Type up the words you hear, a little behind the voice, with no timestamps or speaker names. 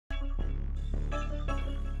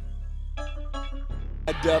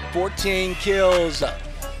14 kills.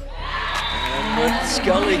 And with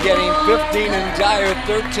Scully getting 15 and Dyer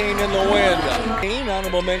 13 in the win.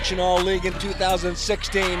 Honorable mention All-League in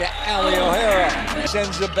 2016, Ali O'Hara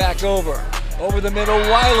sends it back over. Over the middle,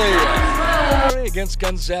 Wiley against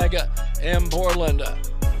Gonzaga and Portland.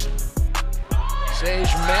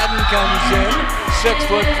 Sage Madden comes in,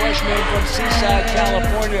 6-foot freshman from Seaside,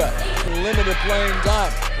 California. Limited playing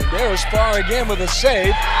time. And there's Farr again with a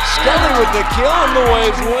save. Scully with the kill and the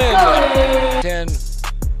Waves win. 10,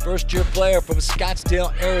 first-year player from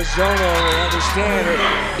Scottsdale, Arizona. We understand her.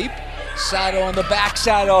 Deep. Sato on the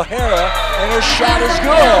backside, O'Hara, and her shot is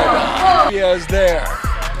good. He is there.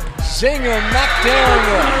 Zinger knocked down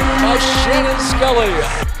by Shannon Scully.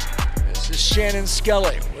 This is Shannon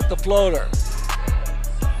Scully with the floater.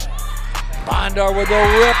 Bondar with a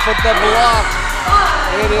rip with the block.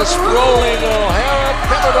 It is rolling. O'Hara.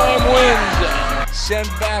 Pepperdine wins. Sent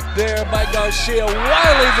back there by Garcia.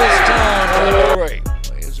 Wiley this time.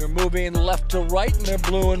 Players are moving left to right and they're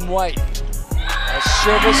blue and white. A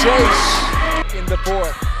service ace in the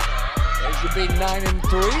fourth. They should be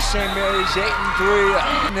 9-3. St. Mary's 8-3.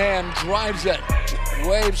 Ham drives it.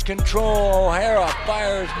 Waves control. O'Hara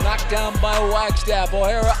fires, knocked down by Wagstaff.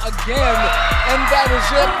 O'Hara again, and that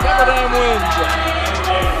is it. Pepperdine wins.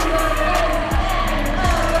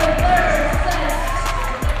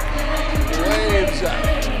 Waves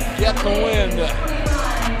get the win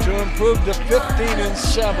to improve to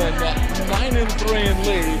 15-7, 9-3 in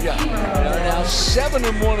league. They're now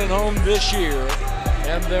 7-1 at home this year,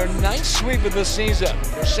 and their ninth sweep of the season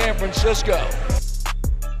for San Francisco.